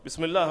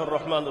بسم الله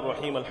الرحمن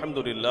الرحيم الحمد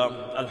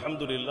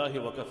لله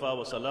وكفى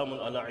وسلام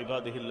على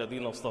عباده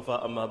الذين اصطفى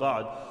أما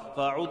بعد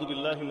فأعوذ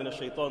بالله من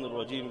الشيطان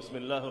الرجيم بسم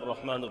الله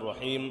الرحمن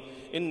الرحيم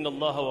إن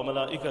الله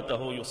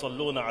وملائكته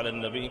يصلون على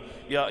النبي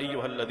يا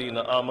أيها الذين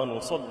آمنوا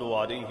صلوا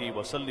عليه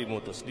وسلموا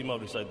تسليما.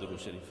 Recite the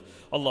Sharif.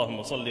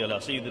 اللهم صل على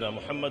سيدنا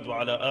محمد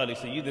وعلى آل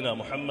سيدنا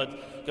محمد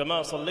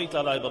كما صليت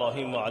على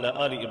إبراهيم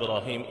وعلى آل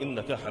إبراهيم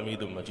إنك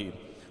حميد مجيد.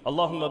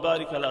 اللهم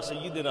بارك على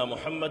سيدنا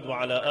محمد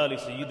وعلى آل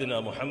سيدنا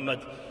محمد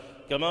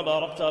كما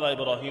باركت على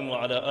إبراهيم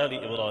وعلى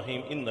آل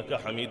إبراهيم إنك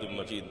حميد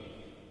مجيد.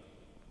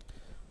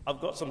 I've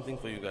got something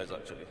for you guys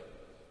actually.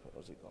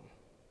 Where's it gone?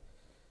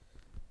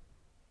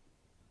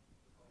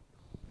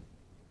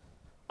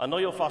 I know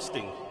you're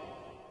fasting,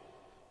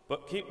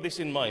 but keep this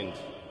in mind.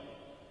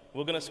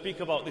 We're going to speak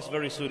about this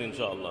very soon,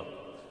 inshallah.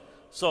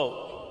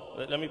 So,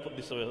 let me put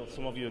this away.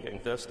 Some of you are getting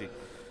thirsty.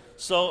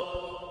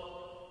 So,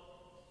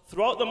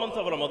 throughout the month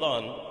of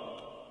Ramadan,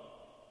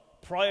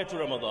 prior to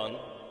Ramadan,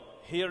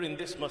 here in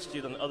this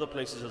masjid and other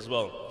places as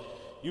well,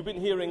 you've been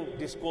hearing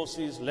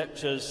discourses,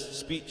 lectures,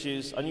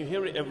 speeches, and you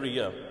hear it every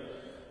year.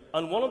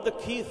 And one of the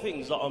key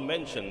things that are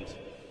mentioned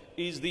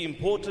is the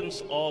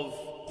importance of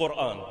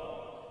Quran.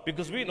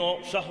 Because we know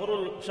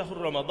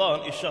Shahrul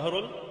Ramadan is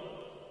Shahrul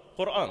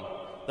Quran.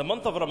 The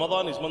month of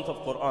Ramadan is month of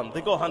Quran.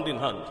 They go hand in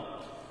hand.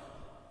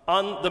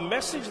 And the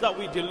message that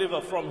we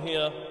deliver from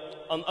here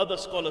and other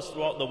scholars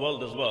throughout the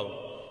world as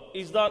well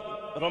is that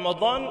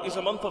Ramadan is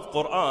a month of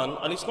Quran,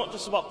 and it's not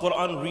just about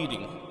Quran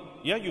reading.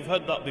 Yeah, you've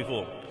heard that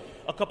before.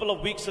 A couple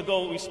of weeks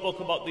ago, we spoke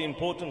about the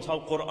importance,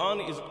 how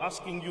Quran is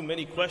asking you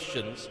many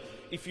questions.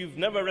 If you've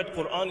never read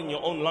Quran in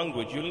your own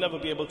language, you'll never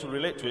be able to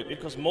relate to it,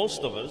 because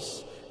most of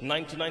us,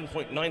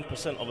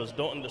 99.9% of us,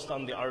 don't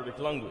understand the Arabic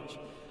language.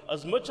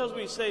 As much as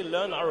we say,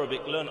 learn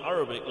Arabic, learn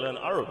Arabic, learn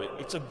Arabic,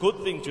 it's a good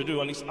thing to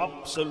do, and it's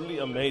absolutely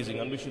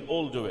amazing, and we should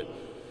all do it.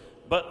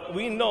 But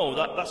we know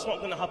that that's not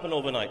going to happen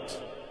overnight.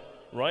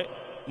 Right?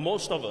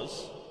 Most of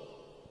us,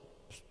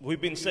 we've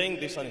been saying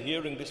this and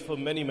hearing this for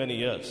many, many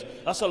years.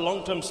 That's a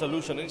long-term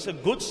solution, and it's a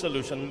good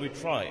solution, and we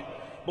try.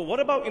 But what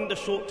about in the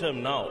short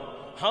term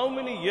now? How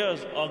many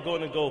years are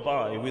going to go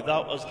by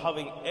without us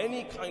having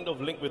any kind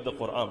of link with the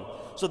Quran?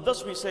 So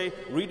thus we say,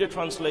 read a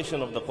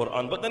translation of the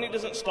Quran. But then it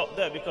doesn't stop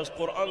there, because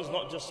Quran is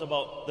not just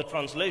about the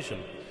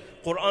translation.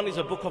 Quran is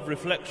a book of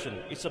reflection.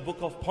 It's a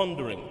book of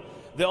pondering.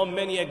 There are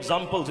many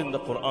examples in the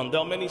Quran.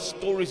 There are many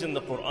stories in the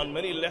Quran,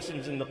 many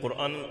lessons in the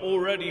Quran. And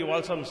already,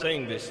 whilst I'm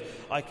saying this,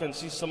 I can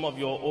see some of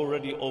you are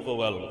already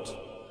overwhelmed.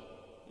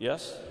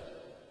 Yes?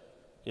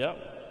 Yeah?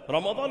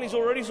 Ramadan is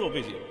already so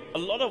busy. A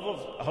lot of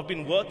us have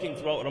been working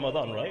throughout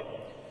Ramadan, right?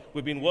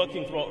 We've been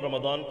working throughout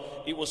Ramadan.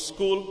 It was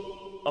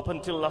school up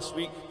until last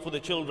week for the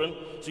children.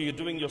 So you're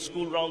doing your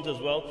school rounds as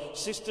well.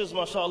 Sisters,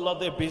 mashallah,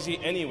 they're busy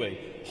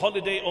anyway.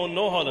 Holiday or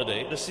no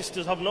holiday, the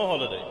sisters have no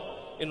holiday.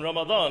 In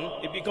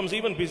Ramadan, it becomes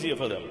even busier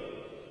for them,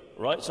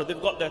 right? So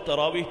they've got their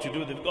tarawih to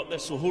do, they've got their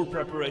suhoor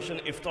preparation,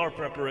 iftar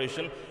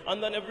preparation,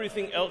 and then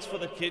everything else for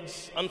the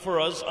kids, and for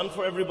us, and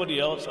for everybody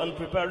else, and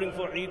preparing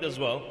for Eid as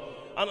well.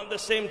 And at the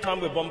same time,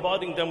 we're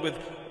bombarding them with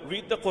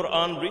read the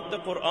Quran, read the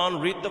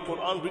Quran, read the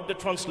Quran, read the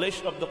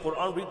translation of the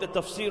Quran, read the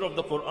tafsir of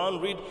the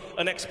Quran, read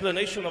an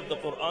explanation of the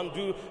Quran,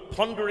 do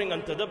pondering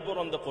and tadabbur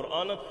on the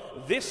Quran.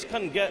 This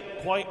can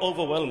get quite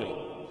overwhelming.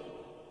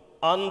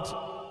 And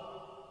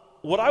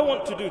what I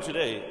want to do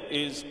today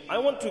is, I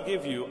want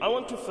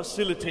to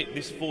facilitate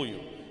this for you.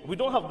 We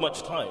don't have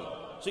much time,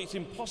 so it's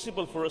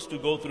impossible for us to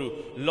go through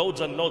loads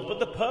and loads, but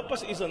the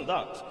purpose isn't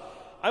that.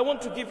 I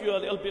want to give you a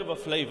little bit of a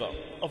flavor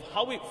of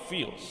how it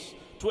feels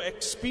to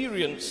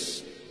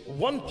experience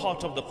one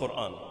part of the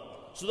Quran,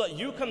 so that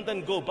you can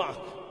then go back,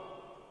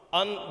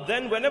 and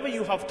then whenever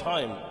you have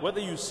time, whether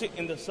you sit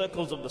in the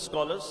circles of the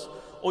scholars,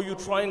 or you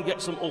try and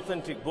get some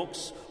authentic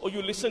books, or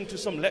you listen to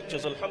some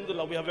lectures,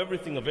 alhamdulillah, we have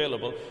everything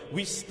available.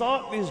 We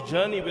start this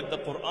journey with the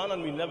Quran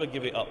and we never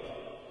give it up.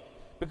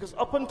 Because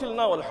up until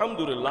now,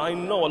 alhamdulillah, I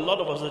know a lot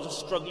of us are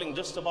just struggling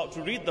just about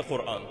to read the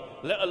Quran,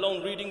 let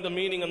alone reading the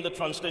meaning and the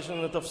translation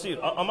and the tafsir.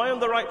 Am I on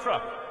the right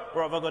track,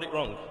 or have I got it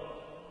wrong?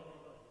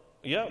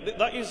 Yeah,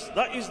 that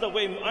is the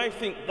way, I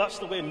think that's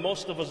the way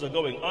most of us are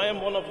going. I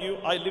am one of you,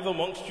 I live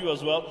amongst you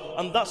as well,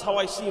 and that's how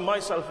I see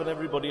myself and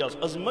everybody else.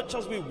 As much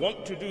as we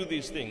want to do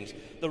these things,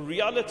 the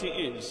reality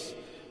is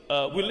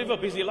we live a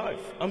busy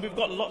life, and we've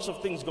got lots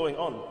of things going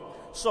on.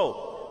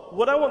 So,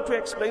 what I want to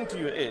explain to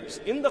you is,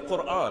 in the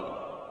Quran,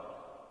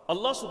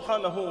 Allah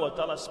subhanahu wa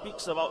ta'ala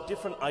speaks about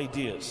different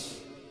ideas,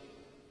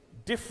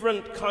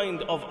 different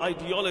kind of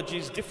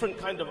ideologies, different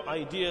kind of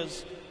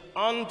ideas,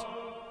 and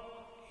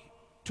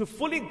to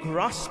fully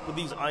grasp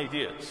these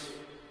ideas,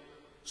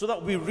 so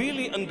that we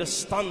really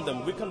understand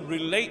them, we can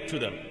relate to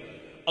them.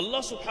 Allah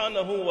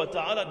subhanahu wa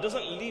ta'ala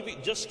doesn't leave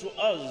it just to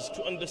us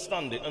to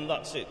understand it and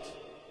that's it.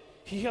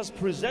 He has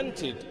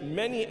presented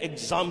many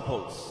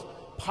examples,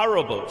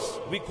 parables.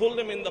 We call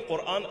them in the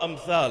Quran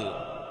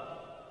amthal.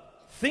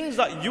 Things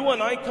that you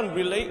and I can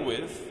relate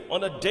with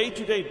on a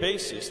day-to-day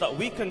basis, that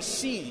we can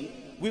see,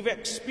 we've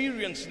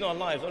experienced in our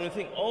lives, and we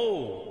think,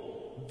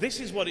 oh, this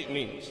is what it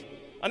means.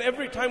 And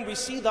every time we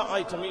see that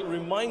item, it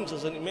reminds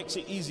us and it makes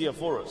it easier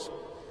for us.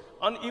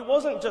 And it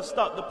wasn't just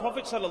that. The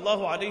Prophet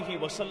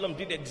ﷺ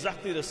did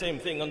exactly the same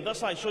thing. And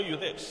thus I show you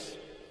this.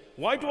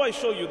 Why do I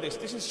show you this?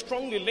 This is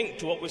strongly linked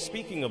to what we're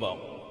speaking about.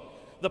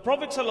 The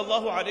Prophet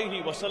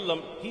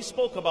ﷺ, he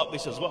spoke about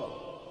this as well.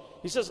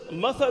 He says,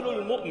 مَثَلُ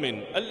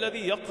الْمُؤْمِنِ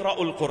الَّذِي يَقْرَأُ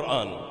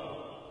الْقُرْآنِ.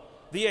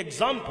 The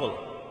example.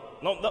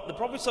 Now the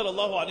Prophet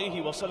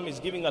ﷺ is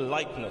giving a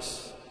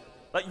likeness.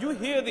 Like you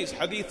hear this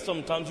hadith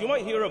sometimes, you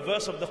might hear a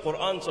verse of the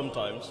Quran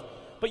sometimes,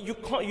 but you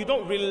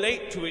don't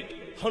relate to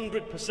it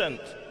 100%.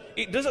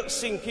 It doesn't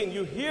sink in.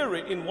 You hear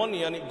it in one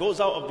ear and it goes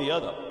out of the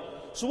other.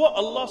 So what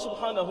Allah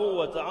subhanahu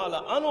wa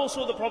ta'ala and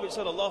also the Prophet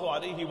sallallahu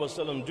alaihi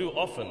wasallam do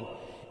often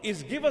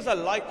is give us a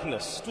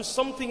likeness to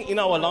something in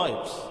our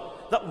lives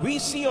that we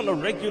see on a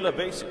regular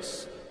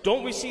basis.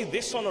 Don't we see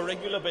this on a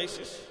regular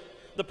basis?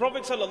 The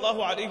Prophet sallallahu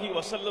alaihi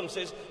wasallam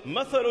says,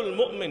 مَثَلُ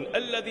الْمُؤْمِنِ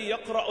الَّذِي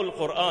يَقْرَأُ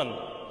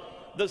الْقُرْآنِ.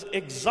 The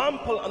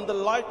example and the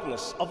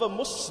likeness of a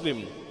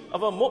Muslim,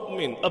 of a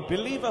mu'min, a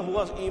believer who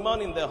has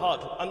iman in their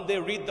heart and they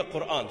read the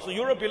Quran. So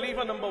you're a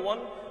believer, number one,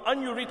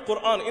 and you read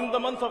Quran in the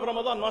month of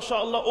Ramadan,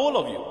 mashallah, all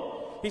of you.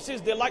 He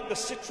says they're like the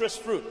citrus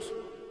fruit.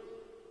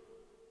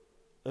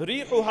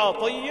 رِيحُهَا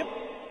طَيِّبٌ.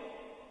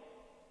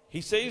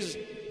 He says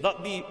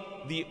that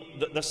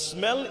the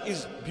smell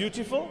is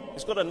beautiful.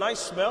 It's got a nice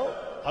smell,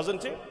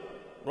 hasn't it?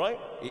 Right?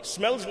 It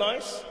smells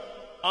nice,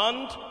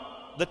 and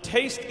the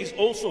taste is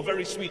also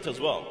very sweet as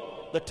well.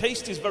 The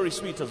taste is very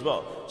sweet as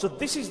well. So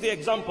this is the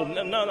example.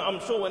 Now I'm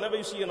sure whenever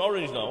you see an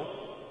orange now,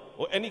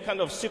 or any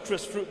kind of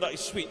citrus fruit that is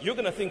sweet, you're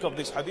going to think of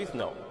this hadith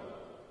now.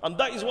 And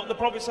that is what the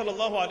Prophet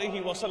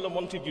ﷺ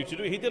wanted you to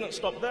do. He didn't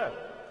stop there.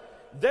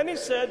 Then he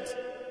said,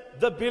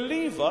 the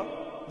believer,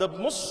 the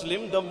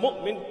Muslim, the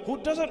mu'min, who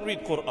doesn't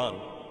read Quran,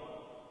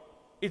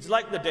 it's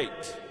like the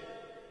date.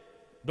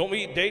 Don't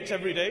we eat dates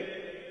every day?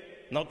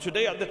 Now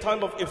today at the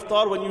time of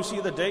iftar, when you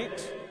see the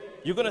date,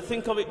 you're going to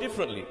think of it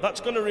differently.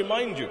 That's going to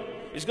remind you.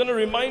 It's going to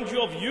remind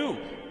you of you.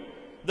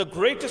 The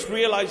greatest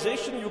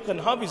realization you can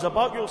have is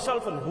about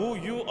yourself and who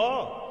you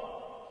are.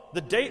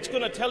 The date's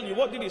going to tell you,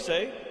 what did he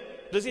say?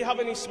 Does he have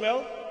any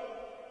smell?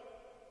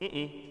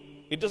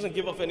 It doesn't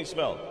give off any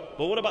smell.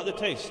 But what about the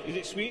taste? Is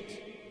it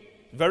sweet?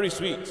 Very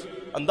sweet.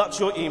 And that's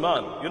your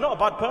iman. You're not a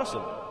bad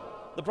person.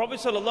 The Prophet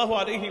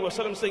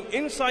ﷺ saying,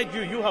 inside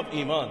you, you have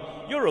iman.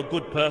 You're a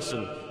good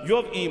person. You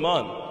have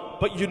iman.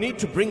 But you need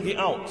to bring it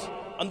out.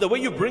 And the way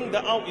you bring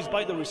that out is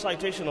by the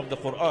recitation of the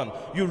Quran.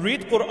 You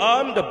read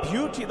Quran, the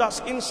beauty that's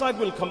inside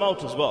will come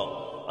out as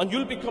well. And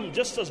you'll become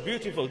just as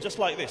beautiful, just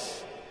like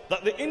this.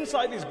 That the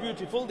inside is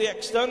beautiful, the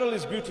external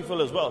is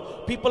beautiful as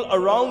well. People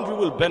around you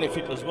will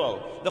benefit as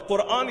well. The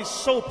Quran is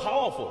so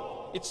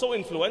powerful, it's so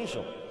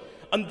influential.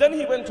 And then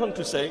he went on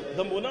to say,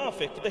 the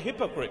munafiq, the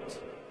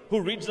hypocrite, who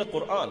reads the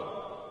Quran.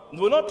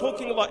 We're not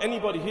talking about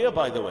anybody here,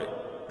 by the way.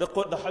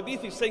 The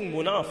hadith is saying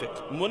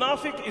munafiq.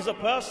 Munafiq is a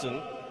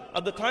person.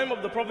 At the time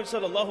of the Prophet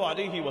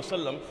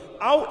ﷺ,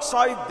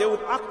 outside they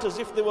would act as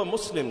if they were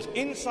Muslims.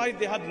 Inside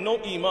they had no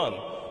iman.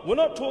 We're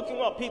not talking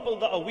about people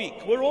that are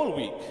weak. We're all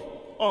weak,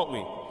 aren't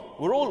we?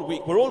 We're all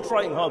weak. We're all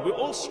trying hard. We're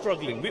all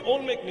struggling. We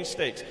all make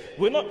mistakes.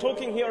 We're not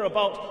talking here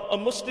about a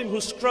Muslim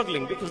who's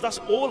struggling, because that's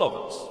all of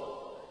us.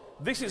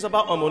 This is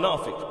about a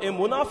munafiq. A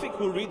munafiq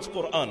who reads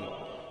Quran.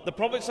 The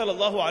Prophet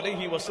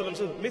ﷺ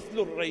says, مِثْلُ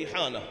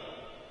الرَّيْحَانَةِ.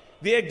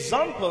 The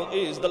example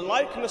is, the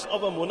likeness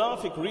of a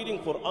munafiq reading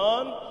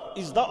Quran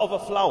is that of a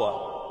flower.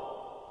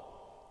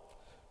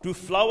 Do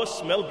flowers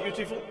smell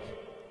beautiful?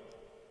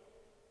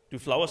 Do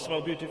flowers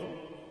smell beautiful?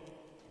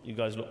 You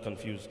guys look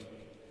confused.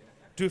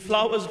 Do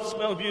flowers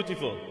smell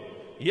beautiful?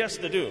 Yes,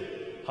 they do.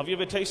 Have you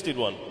ever tasted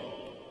one?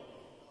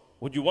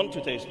 Would you want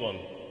to taste one?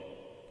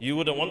 You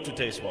wouldn't want to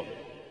taste one.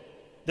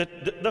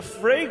 The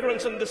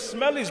fragrance and the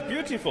smell is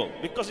beautiful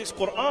because it's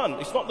Quran.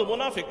 It's not the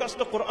munafiq, that's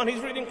the Quran.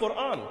 He's reading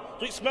Quran.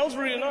 So it smells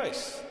really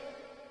nice.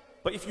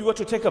 But if you were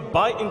to take a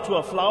bite into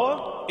a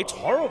flower, it's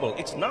horrible,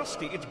 it's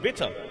nasty, it's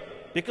bitter,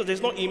 because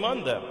there's no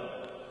iman there.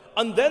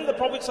 And then the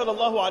Prophet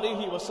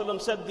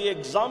ﷺ said the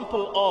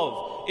example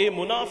of a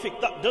munafiq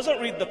that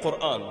doesn't read the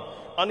Quran.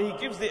 And he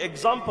gives the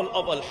example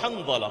of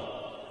al-handala.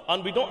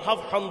 And we don't have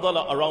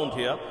handala around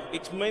here.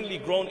 It's mainly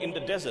grown in the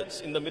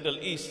deserts, in the Middle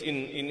East,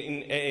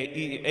 in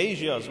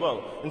Asia as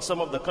well, in some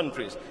of the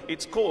countries.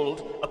 It's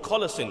called a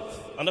colocynth.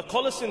 And a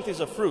colocynth is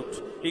a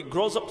fruit. It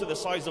grows up to the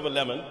size of a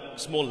lemon,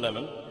 small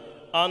lemon,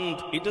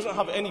 and it doesn't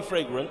have any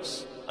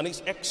fragrance, and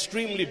it's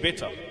extremely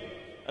bitter.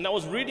 And I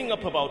was reading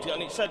up about it,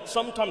 and it said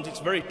sometimes it's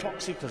very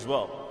toxic as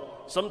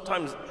well.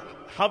 Sometimes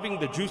having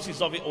the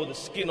juices of it, or the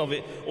skin of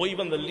it, or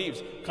even the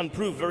leaves, can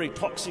prove very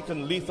toxic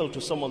and lethal to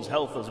someone's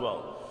health as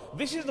well.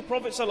 This is the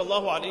Prophet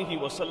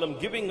ﷺ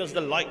giving us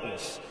the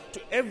likeness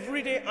to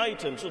everyday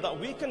items so that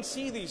we can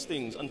see these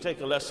things and take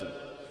a lesson.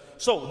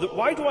 So,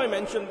 why do I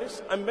mention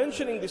this? I'm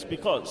mentioning this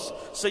because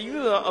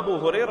Sayyidina Abu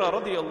Hurairah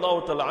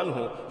radiyallahu ta'ala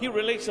anhu, he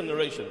relates a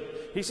narration.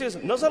 He says,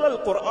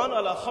 نَزَلَ الْقُرْآنَ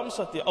عَلَى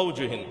خَمْسَةِ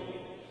أَوْجُهٍ.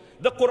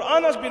 The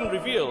Quran has been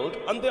revealed,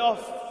 and there are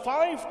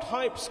 5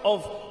 types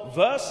of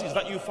verses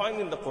that you find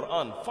in the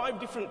Quran, 5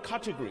 different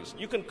categories.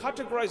 You can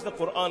categorize the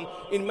Quran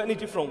in many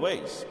different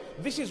ways.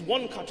 This is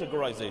one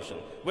categorization,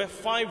 where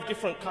 5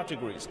 different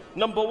categories.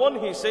 Number 1,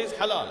 he says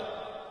halal.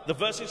 The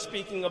verse is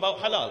speaking about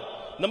halal.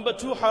 Number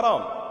 2,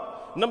 haram.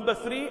 Number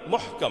 3,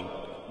 muhkam.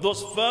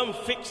 Those firm,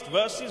 fixed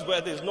verses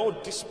where there's no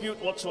dispute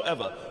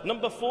whatsoever.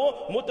 Number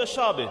 4,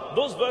 mutashabih.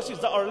 Those verses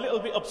that are a little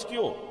bit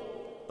obscure,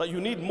 that you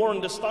need more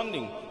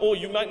understanding, or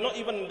you might not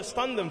even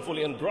understand them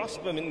fully and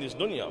grasp them in this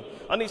dunya.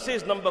 And he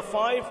says, number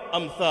 5,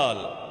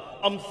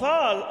 amthal.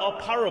 Amthal are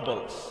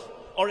parables,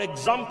 or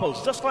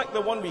examples, just like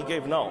the one we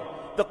gave now.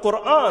 The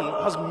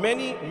Quran has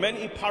many,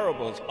 many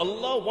parables.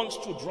 Allah wants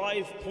to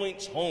drive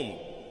points home.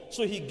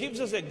 So he gives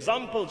us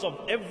examples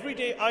of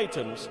everyday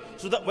items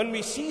so that when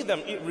we see them,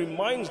 it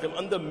reminds them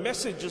and the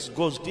message just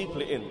goes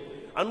deeply in.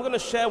 I'm going to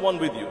share one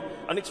with you.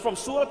 And it's from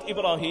Surah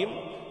Ibrahim,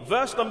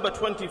 verse number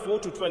 24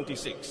 to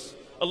 26.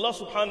 Allah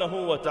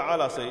subhanahu wa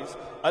ta'ala says,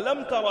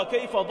 أَلَمْ تَرَ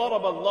كَيْفَ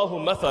ضَرَبَ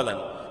اللَّهُ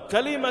مَثَلًا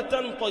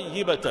كَلِمَةً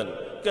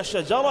طَيِّبَةً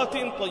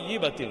كَشَجَرَةٍ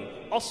طَيِّبَةٍ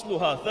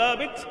أَصْلُهَا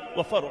ثَابِتٌ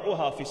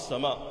وَفَرْعُهَا فِي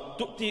السَّمَاءِ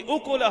تُؤْتِي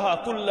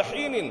أُكُلَهَا كُلَّ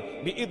حِينٍ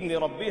بِإِذْنِ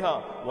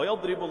رَبِّهَا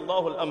وَيَضْرِبُ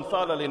اللَّهُ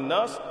الْأَمْثَالَ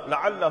لِلنَّاسِ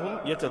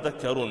لَعَلَّهُمْ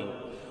يَتَذَكَّرُونَ.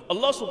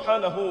 Allah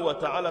subhanahu wa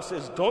ta'ala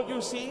says, don't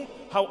you see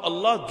how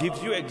Allah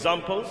gives you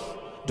examples?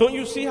 Don't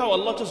you see how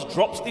Allah just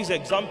drops these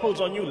examples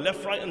on you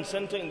left, right and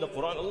center in the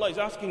Quran? Allah is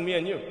asking me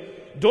and you.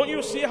 Don't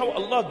you see how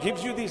Allah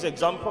gives you these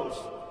examples?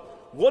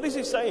 What is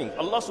He saying?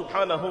 Allah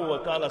subhanahu wa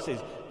ta'ala says,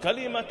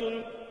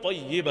 Kalimatun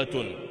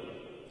tayyibatun.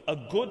 A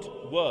good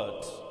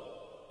word.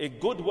 A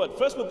good word.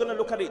 First we're going to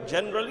look at it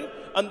generally,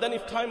 and then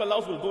if time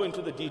allows we'll go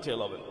into the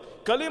detail of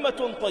it.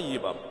 Kalimatun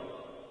tayyiba.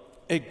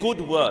 A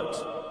good word.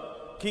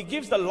 He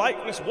gives the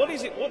likeness. What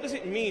does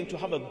it mean to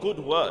have a good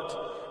word?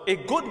 A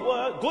good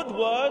word, good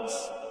words,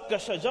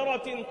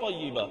 kashajaratin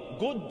tayyiba.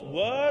 Good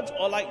words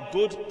are like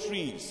good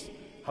trees.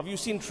 Have you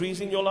seen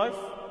trees in your life?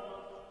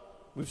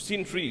 We've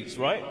seen trees,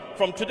 right?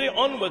 From today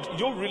onwards,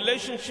 your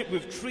relationship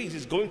with trees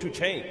is going to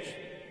change.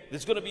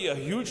 There's going to be a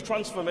huge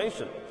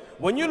transformation.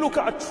 When you look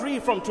at a tree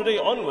from today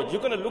onwards,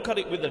 you're going to look at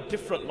it with a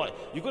different light.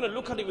 You're going to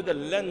look at it with the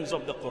lens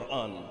of the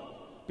Quran.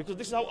 Because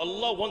this is how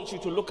Allah wants you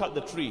to look at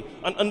the tree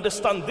and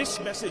understand this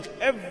message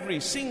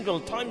every single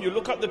time you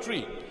look at the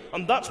tree.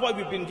 And that's why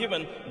we've been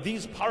given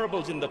these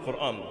parables in the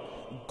Quran.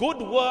 Good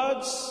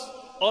words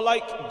are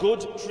like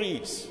good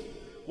trees.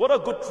 What are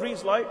good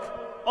trees like?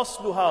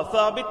 Asluha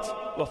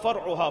thabit wa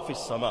far'uha fis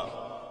sama.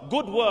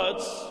 Good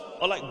words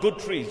are like good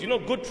trees. You know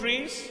good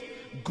trees?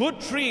 Good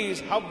trees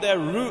have their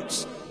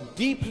roots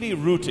deeply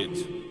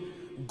rooted.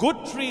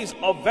 Good trees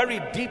are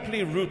very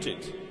deeply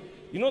rooted.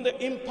 You know the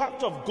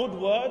impact of good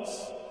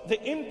words?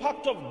 The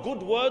impact of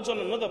good words on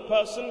another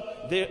person,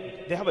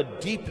 they have a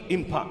deep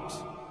impact.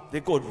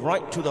 They go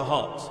right to the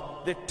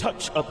heart. They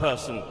touch a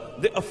person.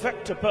 They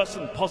affect a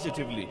person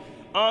positively.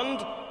 And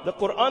the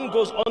Quran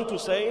goes on to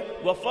say,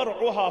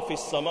 وَفَرْعُهَا فِي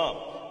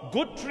السَّمَاءِ.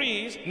 Good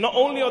trees, not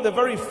only are they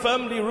very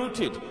firmly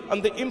rooted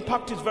and the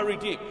impact is very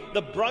deep,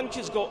 the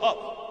branches go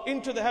up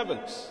into the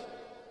heavens.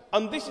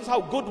 And this is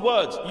how good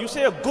words, you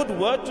say a good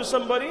word to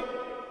somebody,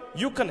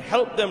 you can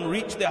help them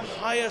reach their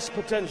highest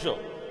potential,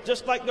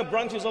 just like the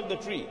branches of the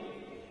tree.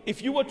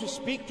 If you were to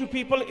speak to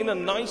people in a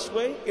nice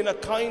way, in a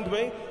kind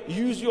way,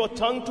 use your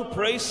tongue to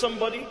praise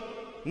somebody,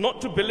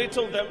 not to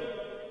belittle them,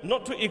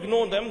 not to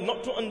ignore them,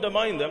 not to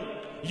undermine them,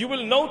 you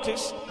will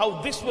notice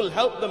how this will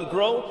help them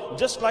grow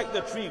just like the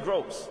tree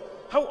grows.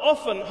 How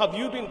often have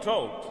you been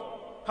told?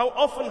 How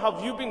often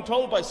have you been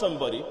told by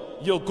somebody,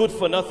 you're good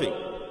for nothing?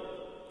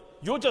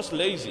 You're just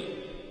lazy.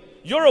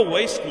 You're a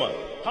waste man.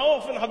 How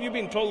often have you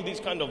been told these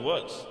kind of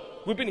words?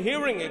 We've been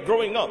hearing it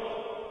growing up.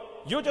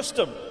 You're just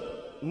a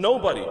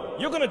nobody.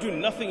 You're going to do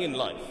nothing in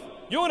life.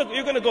 You're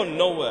going to go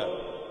nowhere.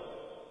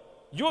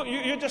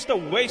 You're just a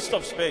waste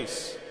of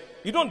space.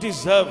 You don't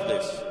deserve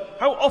this.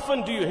 How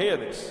often do you hear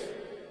this?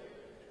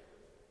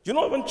 You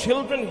know, when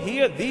children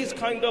hear these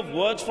kind of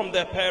words from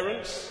their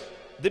parents,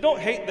 they don't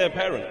hate their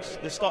parents,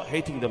 they start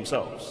hating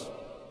themselves.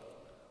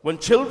 When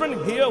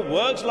children hear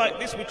words like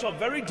this, which are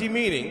very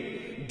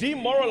demeaning,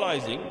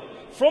 demoralizing,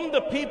 from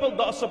the people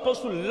that are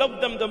supposed to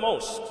love them the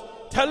most,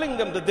 telling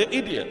them that they're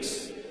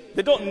idiots,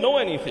 they don't know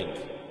anything,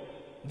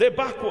 they're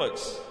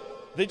backwards,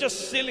 they're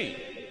just silly,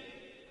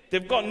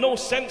 they've got no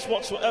sense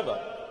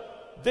whatsoever.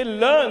 They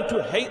learn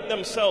to hate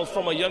themselves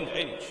from a young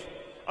age.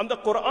 And the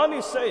Quran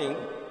is saying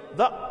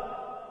that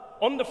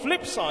on the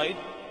flip side,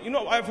 you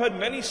know, I've heard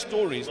many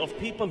stories of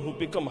people who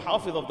become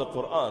hafiz of the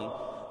Quran,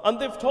 and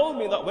they've told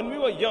me that when we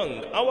were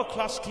young, our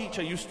class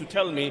teacher used to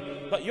tell me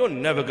that you're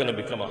never going to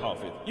become a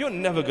hafiz. You're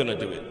never going to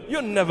do it.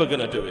 You're never going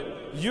to do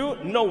it. You,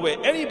 no way.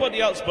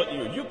 Anybody else but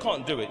you. You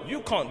can't do it.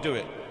 You can't do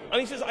it. And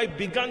he says, I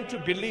began to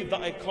believe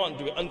that I can't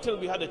do it until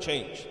we had a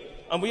change.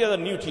 And we had a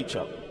new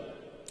teacher.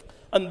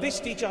 And this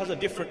teacher has a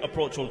different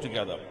approach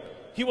altogether.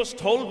 He was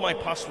told my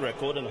past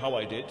record and how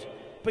I did,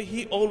 but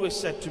he always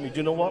said to me, do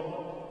you know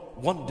what?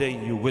 One day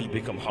you will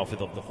become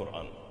hafiz of the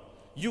Quran.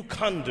 You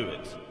can do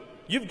it.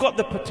 You've got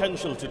the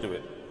potential to do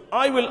it.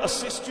 I will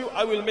assist you,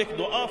 I will make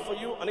dua for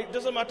you, and it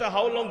doesn't matter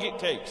how long it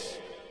takes.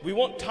 We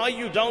won't tie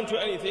you down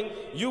to anything.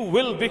 You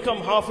will become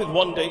Hafiz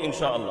one day,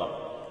 inshallah.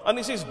 And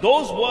he says,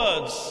 those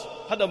words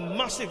had a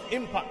massive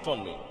impact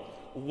on me.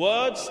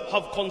 Words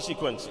have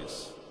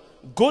consequences.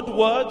 Good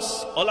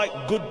words are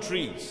like good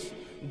trees.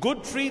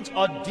 Good trees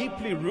are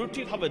deeply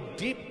rooted, have a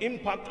deep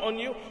impact on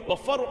you.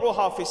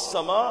 وَفَرْعُهَا فِي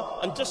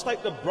السَّمَاءِ. And just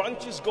like the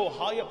branches go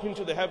high up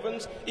into the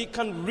heavens, it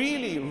can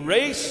really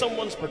raise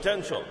someone's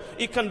potential.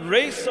 It can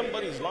raise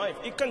somebody's life.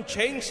 It can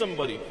change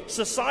somebody.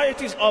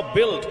 Societies are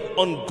built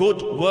on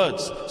good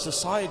words.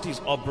 Societies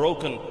are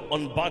broken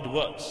on bad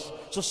words.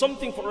 So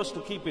something for us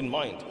to keep in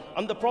mind.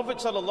 And the Prophet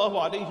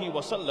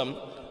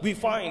ﷺ, we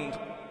find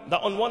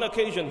that on one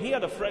occasion, he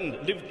had a friend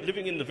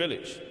living in the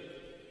village.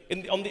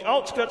 On the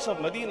outskirts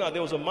of Medina,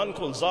 there was a man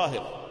called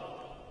Zahir.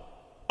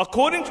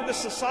 According to the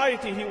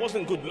society, he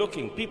wasn't good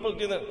looking. People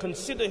didn't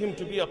consider him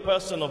to be a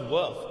person of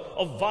worth,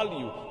 of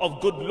value, of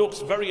good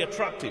looks, very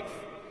attractive.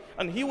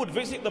 And he would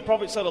visit the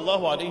Prophet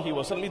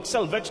ﷺ. He'd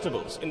sell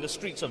vegetables in the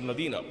streets of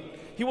Medina.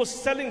 He was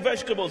selling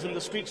vegetables in the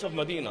streets of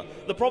Medina.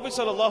 The Prophet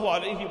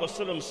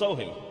ﷺ saw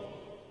him.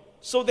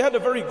 So they had a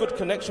very good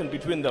connection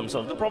between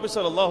themselves. The Prophet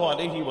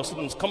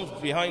ﷺ comes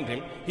behind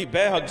him, he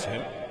bear hugs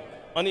him,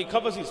 and he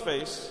covers his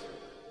face.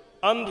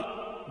 And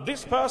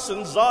this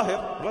person, Zahir,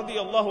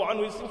 radiallahu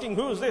anhu, is thinking,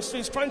 who is this? So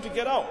he's trying to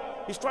get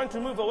out. He's trying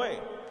to move away.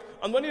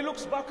 And when he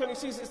looks back and he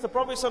sees it's the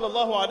Prophet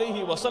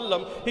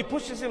ﷺ, he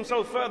pushes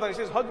himself further. He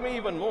says, hug me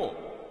even more.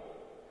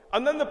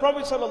 And then the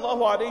Prophet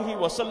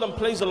ﷺ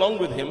plays along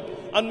with him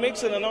and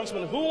makes an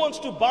announcement. Who wants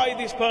to buy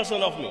this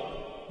person of me?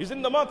 He's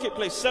in the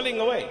marketplace selling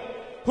away.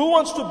 Who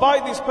wants to buy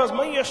this person?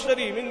 مَنْ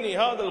يَشْتَرِي مِنِّي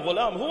هَذَا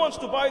الْغُلَامِ. Who wants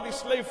to buy this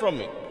slave from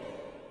me?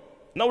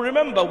 Now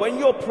remember, when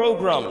you're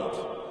programmed,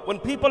 when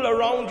people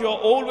around you are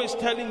always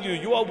telling you,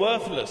 you are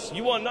worthless,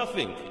 you are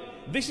nothing,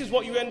 this is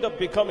what you end up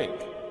becoming.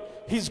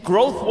 His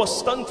growth was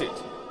stunted.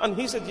 And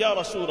he said, Ya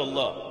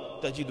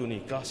Rasulullah,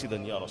 tajiduni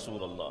kasidan ya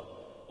Rasulullah.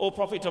 O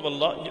Prophet of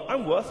Allah,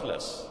 I'm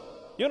worthless.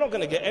 You're not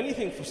going to get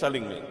anything for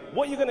selling me.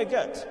 What are you going to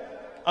get?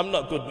 I'm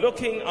not good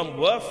looking, I'm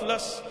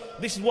worthless.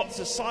 This is what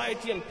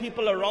society and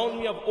people around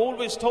me have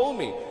always told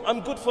me.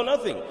 I'm good for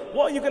nothing.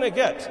 What are you going to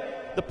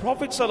get? The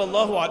Prophet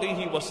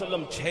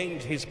ﷺ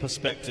changed his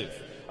perspective.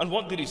 And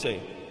what did he say?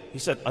 He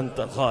said,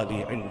 Anta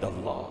ghali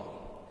indallah.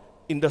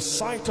 In the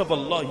sight of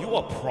Allah, you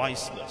are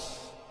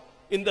priceless.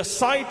 In the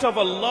sight of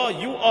Allah,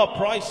 you are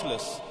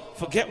priceless.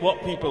 Forget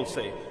what people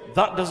say.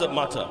 That doesn't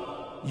matter.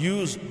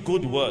 Use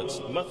good words.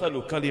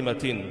 مثل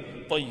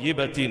كلمة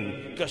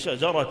طيبة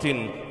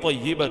كشجرة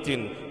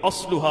طيبة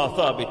أصلها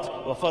ثابت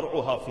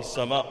وفرعها في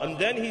السماء. And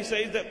then he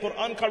says that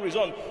Quran carries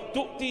on.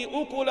 تؤتي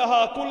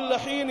أكلها كل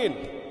حين.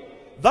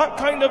 That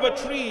kind of a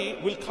tree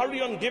will carry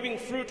on giving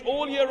fruit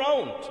all year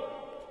round.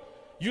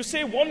 You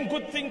say one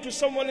good thing to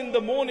someone in the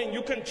morning,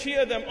 you can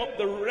cheer them up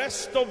the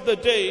rest of the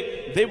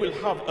day. They will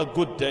have a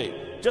good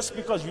day. Just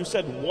because you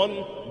said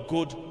one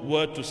good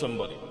word to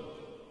somebody.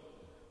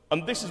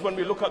 And this is when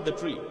we look at the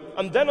tree.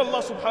 And then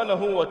Allah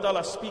subhanahu wa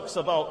ta'ala speaks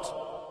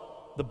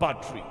about the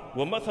bad tree.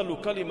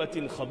 وَمَثَلُ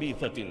كَلِمَةٍ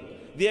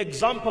خَبِيثَةٍ. The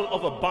example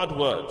of a bad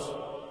word.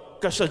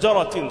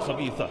 كَشَجَرَةٍ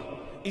خَبِيثَةٍ.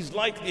 Is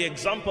like the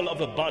example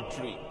of a bad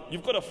tree.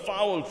 You've got a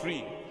foul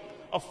tree.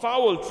 A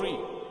foul tree.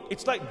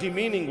 It's like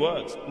demeaning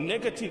words,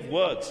 negative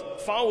words,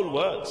 foul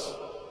words.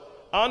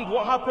 And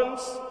what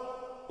happens?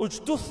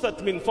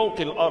 اجتثت من فوق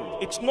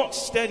الأرض. It's not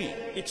steady,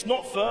 it's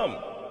not firm.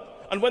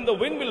 And when the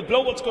wind will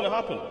blow, what's going to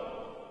happen?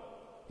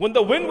 When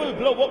the wind will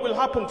blow, what will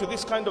happen to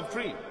this kind of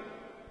tree?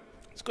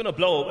 It's going to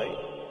blow away.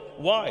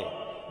 Why?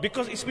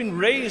 Because it's been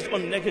raised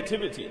on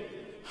negativity.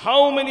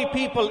 How many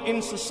people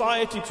in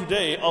society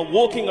today are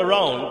walking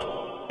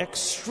around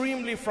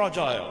extremely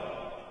fragile?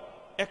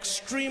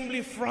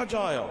 Extremely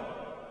fragile.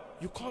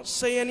 You can't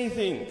say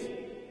anything.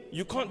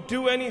 You can't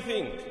do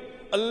anything.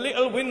 A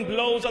little wind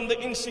blows and the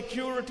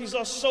insecurities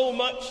are so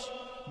much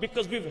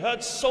because we've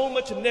heard so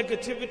much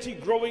negativity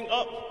growing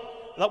up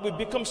that we've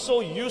become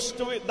so used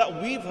to it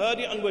that we've heard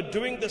it and we're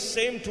doing the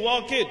same to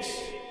our kids.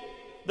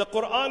 The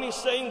Quran is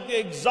saying the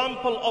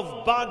example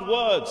of bad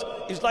words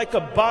is like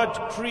a bad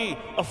tree,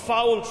 a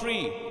foul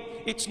tree.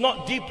 It's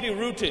not deeply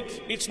rooted.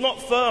 It's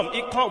not firm.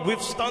 It can't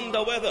withstand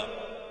the weather.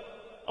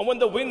 And when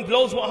the wind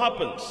blows, what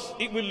happens?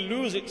 It will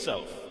lose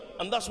itself.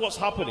 And that's what's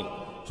happening.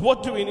 So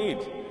what do we need?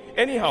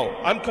 Anyhow,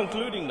 I'm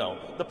concluding now.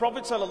 The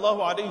Prophet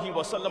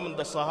ﷺ and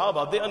the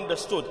Sahaba, they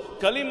understood.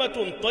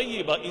 Kalimatun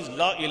tayyiba is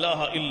la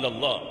ilaha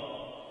illallah.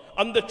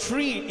 And the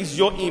tree is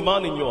your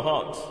iman in your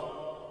heart.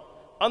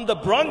 And the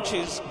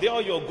branches, they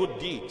are your good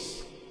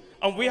deeds.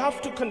 And we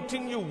have to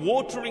continue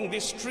watering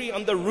this tree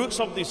and the roots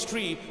of this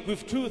tree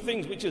with two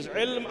things, which is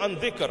ilm and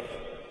dhikr.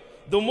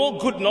 The more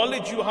good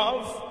knowledge you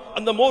have,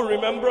 and the more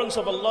remembrance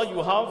of Allah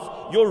you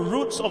have, your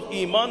roots of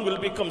iman will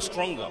become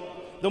stronger.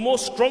 The more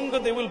stronger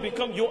they will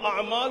become, your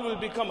a'mal will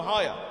become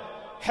higher.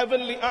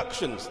 Heavenly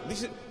actions.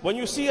 This is, when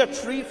you see a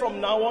tree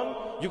from now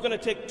on, you're going to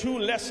take two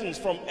lessons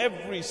from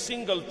every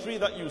single tree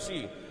that you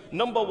see.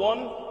 Number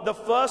one, the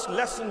first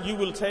lesson you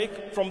will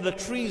take from the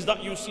trees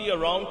that you see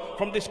around,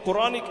 from this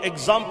Quranic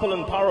example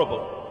and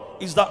parable,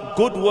 is that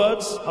good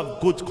words have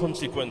good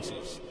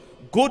consequences.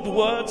 Good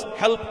words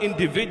help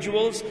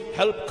individuals,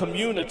 help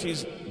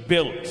communities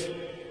build,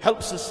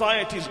 help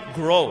societies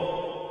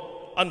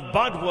grow. And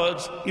bad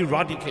words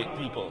eradicate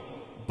people.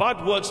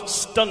 Bad words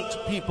stunt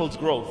people's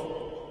growth.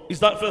 Is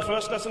that the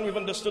first lesson we've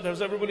understood?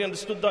 Has everybody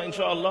understood that,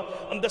 inshallah?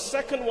 And the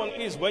second one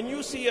is, when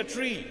you see a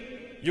tree,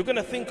 you're going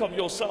to think of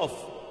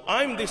yourself.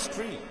 I'm this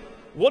tree.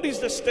 What is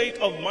the state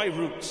of my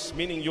roots,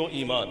 meaning your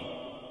iman?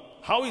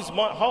 How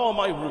are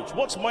my roots?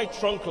 What's my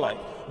trunk like?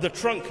 The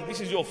trunk,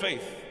 this is your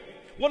faith.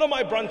 What are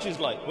my branches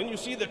like? When you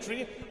see the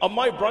tree, are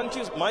my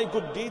branches, my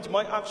good deeds,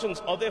 my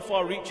actions, are they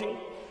far-reaching?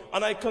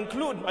 And I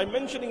conclude by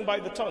mentioning by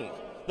the tongue.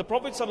 The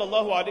Prophet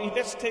ﷺ,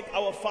 let's take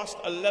our fast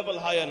a level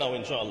higher now,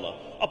 inshallah.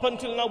 Up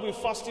until now, we've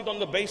fasted on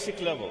the basic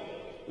level.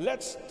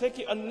 Let's take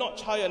it a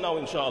notch higher now,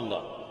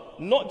 inshallah.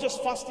 Not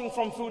just fasting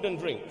from food and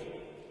drink.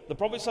 The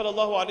Prophet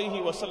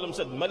ﷺ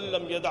said, مَنْ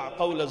لَمْ يَدَعْ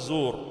قَوْلَ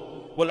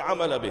الزُّورِ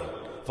وَالْعَمَلَ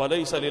بِهِ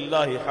فَلَيْسَ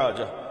لِلَّهِ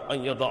حَاجَةٌ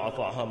أَنْ يَضَعَ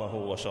طَعَامَهُ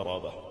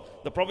وَشَرَابَهُ.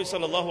 The Prophet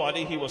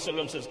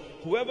ﷺ says,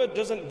 whoever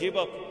doesn't give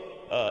up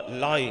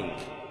lying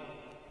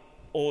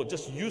or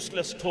just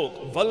useless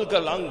talk, vulgar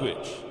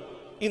language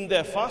in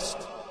their fast,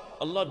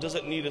 Allah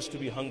doesn't need us to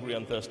be hungry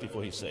and thirsty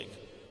for His sake.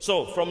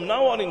 So from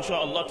now on,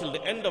 inshallah, till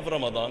the end of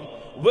Ramadan,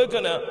 we're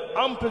going to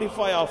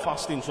amplify our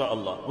fast,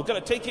 inshallah. We're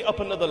going to take it up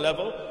another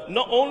level.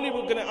 Not only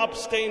we're going to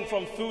abstain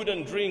from food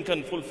and drink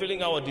and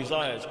fulfilling our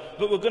desires,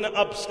 but we're going to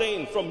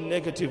abstain from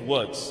negative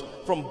words,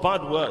 from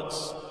bad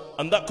words.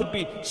 And that could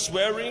be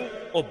swearing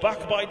or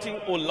backbiting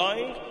or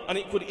lying, and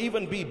it could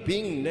even be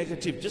being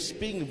negative, just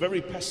being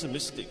very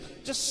pessimistic.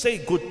 Just say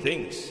good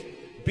things.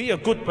 Be a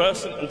good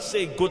person and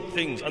say good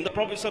things. And the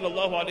Prophet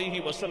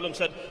ﷺ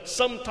said,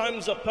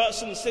 sometimes a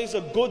person says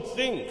a good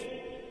thing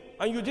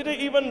and you didn't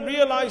even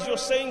realize you're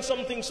saying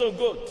something so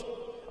good.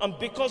 And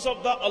because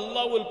of that,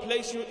 Allah will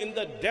place you in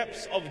the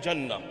depths of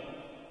Jannah.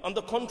 And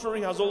the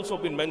contrary has also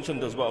been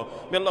mentioned as well.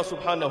 May Allah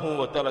subhanahu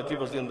wa ta'ala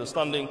give us the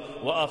understanding.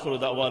 Wa akhiru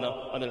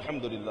da'wana and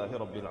alhamdulillahi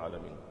rabbil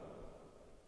alameen.